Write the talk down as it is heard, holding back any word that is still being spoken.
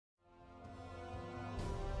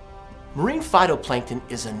Marine phytoplankton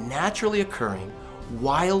is a naturally occurring,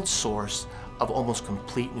 wild source of almost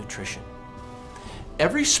complete nutrition.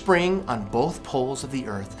 Every spring on both poles of the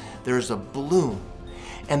earth, there is a bloom,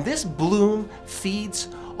 and this bloom feeds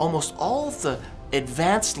almost all of the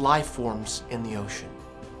advanced life forms in the ocean.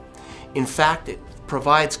 In fact, it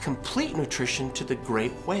provides complete nutrition to the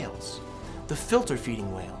great whales, the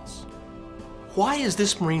filter-feeding whales. Why is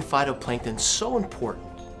this marine phytoplankton so important?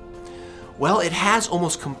 Well, it has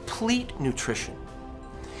almost complete nutrition.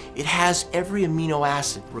 It has every amino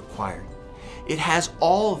acid required. It has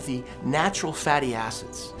all of the natural fatty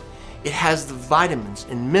acids. It has the vitamins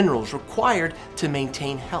and minerals required to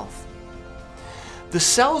maintain health. The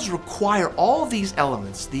cells require all these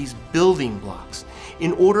elements, these building blocks,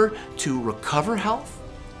 in order to recover health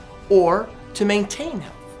or to maintain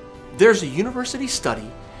health. There's a university study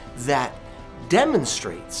that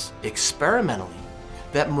demonstrates experimentally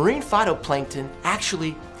that marine phytoplankton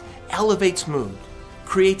actually elevates mood,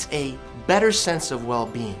 creates a better sense of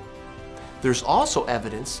well-being. There's also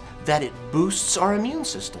evidence that it boosts our immune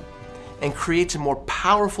system and creates a more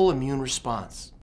powerful immune response.